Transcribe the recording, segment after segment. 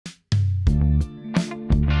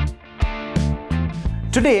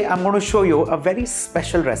Today I'm going to show you a very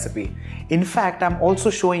special recipe. In fact, I'm also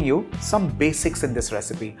showing you some basics in this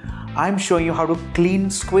recipe. I'm showing you how to clean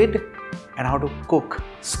squid and how to cook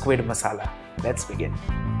squid masala. Let's begin.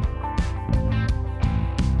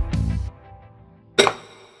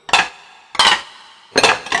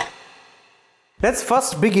 Let's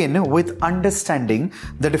first begin with understanding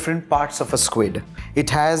the different parts of a squid. It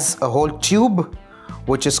has a whole tube,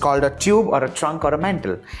 which is called a tube or a trunk or a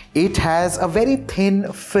mantle. It has a very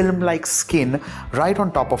thin film-like skin right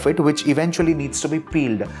on top of it, which eventually needs to be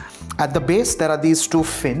peeled. At the base, there are these two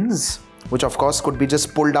fins, which of course could be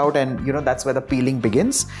just pulled out, and that's where the peeling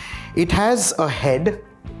begins. It has a head.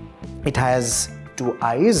 It has two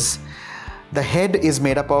eyes. The head is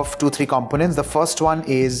made up of 2-3 components. The first one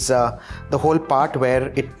is the whole part where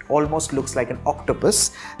it almost looks like an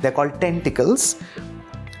octopus. They're called tentacles.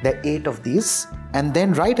 There are 8 of these. And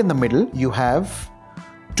then right in the middle, you have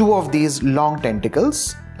 2 of these long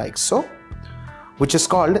tentacles, like so, which is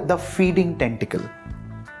called the feeding tentacle.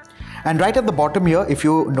 And right at the bottom here, if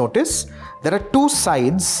you notice, there are 2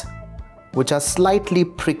 sides which are slightly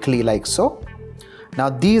prickly, like so. Now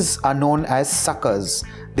these are known as suckers.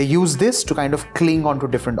 They use this to kind of cling onto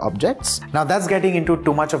different objects. Now that's getting into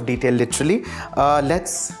too much of detail literally.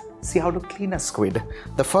 Let's see how to clean a squid.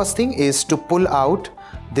 The first thing is to pull out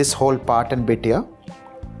this whole part and bit here,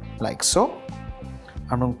 like so.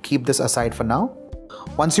 I'm going to keep this aside for now.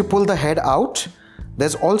 Once you pull the head out,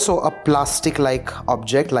 there's also a plastic-like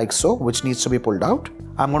object like so, which needs to be pulled out.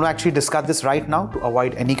 I'm going to actually discard this right now to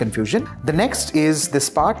avoid any confusion. The next is this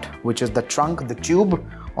part, which is the trunk, the tube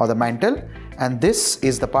or the mantle. And this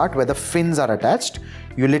is the part where the fins are attached.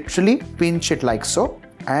 You literally pinch it like so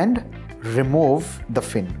and remove the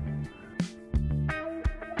fin.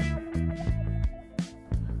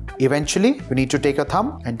 Eventually, you need to take a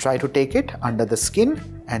thumb and try to take it under the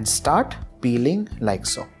skin and start peeling like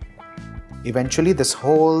so. Eventually, this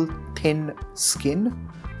whole thin skin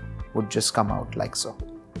would just come out like so.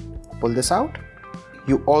 Pull this out.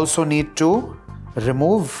 You also need to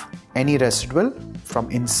remove any residual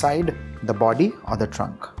from inside the body or the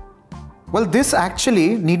trunk. Well, this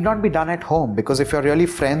actually need not be done at home, because if you're really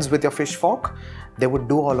friends with your fish fork, they would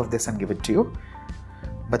do all of this and give it to you.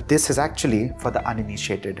 But this is actually for the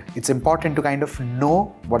uninitiated. It's important to kind of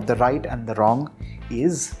know what the right and the wrong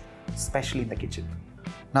is, especially in the kitchen.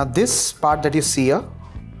 Now this part that you see here,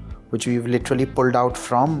 which we've literally pulled out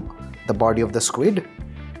from the body of the squid,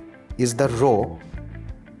 is the roe.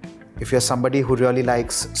 If you're somebody who really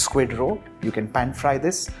likes squid roe, you can pan fry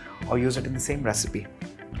this or use it in the same recipe.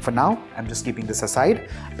 For now, I'm just keeping this aside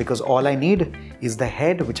because all I need is the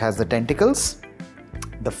head, which has the tentacles,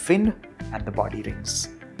 the fin and the body rings.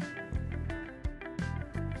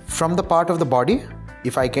 From the part of the body,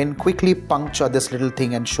 if I can quickly puncture this little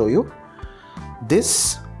thing and show you,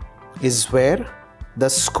 this is where the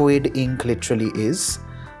squid ink literally is.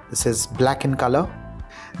 This is black in color.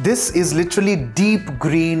 This is literally deep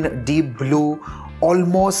green, deep blue,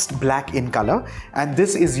 almost black in color. And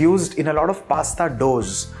this is used in a lot of pasta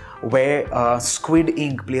doughs where squid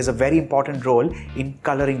ink plays a very important role in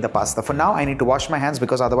coloring the pasta. For now, I need to wash my hands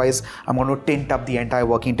because otherwise I'm going to tint up the entire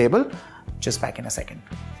working table. Just back in a second.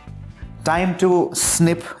 Time to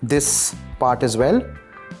snip this part as well,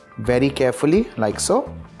 very carefully, like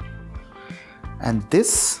so. And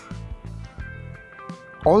this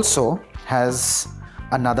also has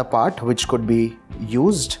another part which could be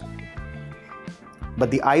used,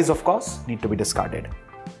 but the eyes of course need to be discarded.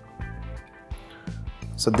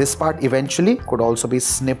 So this part eventually could also be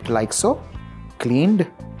snipped like so, cleaned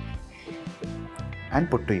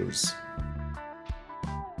and put to use.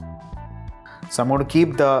 So I'm going to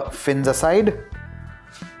keep the fins aside.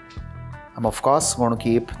 I'm of course going to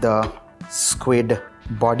keep the squid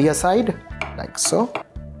body aside, like so.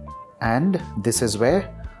 And this is where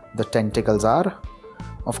the tentacles are.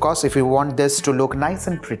 Of course, if you want this to look nice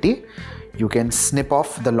and pretty, you can snip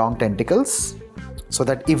off the long tentacles so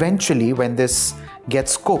that eventually when this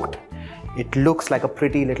gets cooked, it looks like a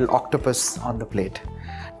pretty little octopus on the plate.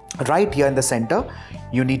 Right here in the center,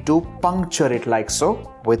 you need to puncture it like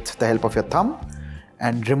so with the help of your thumb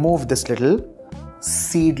and remove this little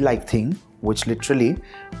seed-like thing, which literally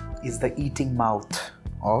is the eating mouth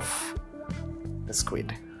of the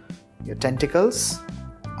squid. Your tentacles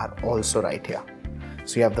are also right here.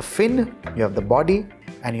 So you have the fin, you have the body,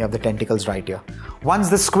 and you have the tentacles right here. Once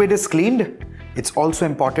the squid is cleaned, it's also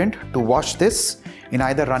important to wash this in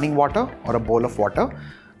either running water or a bowl of water.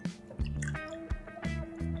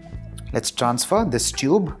 Let's transfer this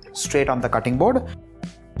tube straight on the cutting board.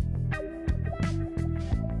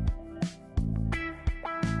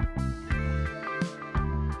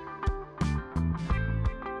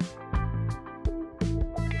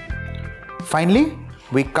 Finally,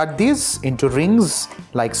 we cut these into rings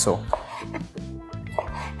like so.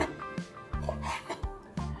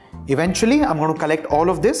 Eventually, I'm going to collect all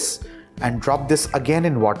of this and drop this again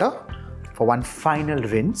in water for one final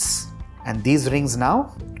rinse. And these rings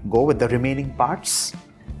now go with the remaining parts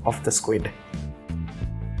of the squid.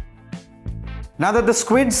 Now that the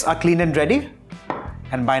squids are clean and ready,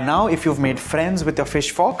 and by now if you've made friends with your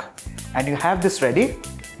fish fork and you have this ready,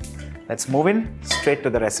 let's move in straight to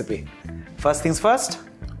the recipe. First things first,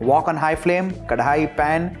 wok on high flame, kadhai,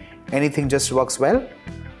 pan, anything just works well.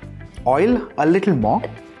 Oil a little more.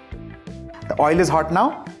 The oil is hot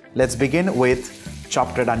now. Let's begin with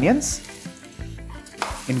chopped red onions.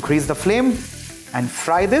 Increase the flame and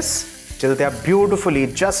fry this till they are beautifully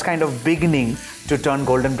just kind of beginning to turn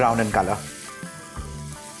golden brown in color.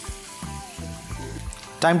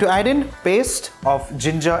 Time to add in paste of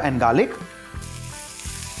ginger and garlic.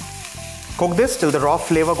 Cook this till the raw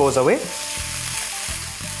flavor goes away.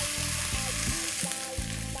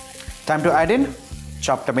 Time to add in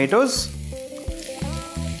chopped tomatoes.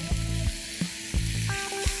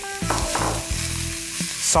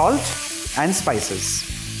 Salt and spices.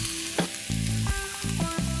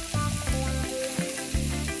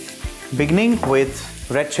 Beginning with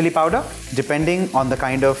red chilli powder, depending on the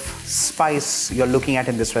kind of spice you're looking at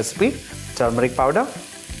in this recipe. Turmeric powder,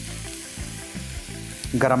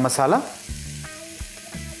 Garam Masala,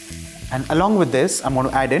 and along with this, I'm going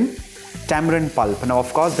to add in Tamarind Pulp. Now,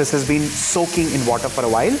 of course, this has been soaking in water for a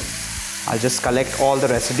while. I'll just collect all the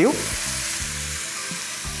residue.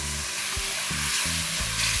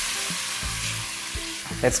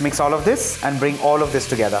 Let's mix all of this and bring all of this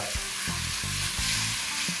together.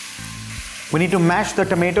 We need to mash the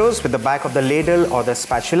tomatoes with the back of the ladle or the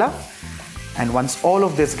spatula. And once all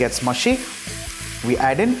of this gets mushy, we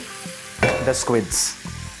add in the squids.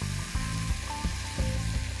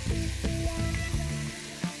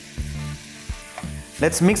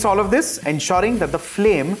 Let's mix all of this, ensuring that the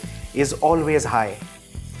flame is always high.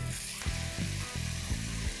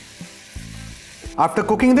 After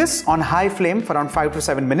cooking this on high flame for around 5 to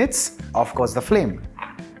 7 minutes, of course the flame,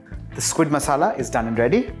 the squid masala is done and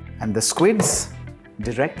ready, and the squids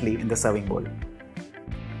directly in the serving bowl.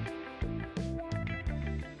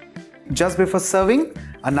 Just before serving,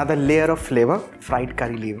 another layer of flavor, fried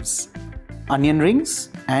curry leaves, onion rings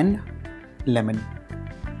and lemon.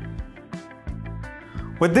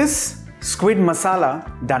 With this squid masala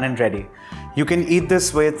done and ready, you can eat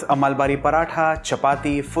this with a malbari paratha,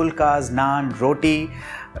 chapati, fulkas, naan, roti,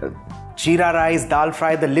 jeera rice, dal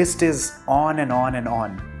fry. The list is on and on and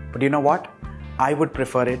on. But you know what? I would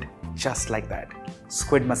prefer it just like that.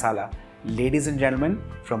 Squid masala. Ladies and gentlemen,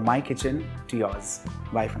 from my kitchen to yours.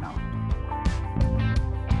 Bye for now.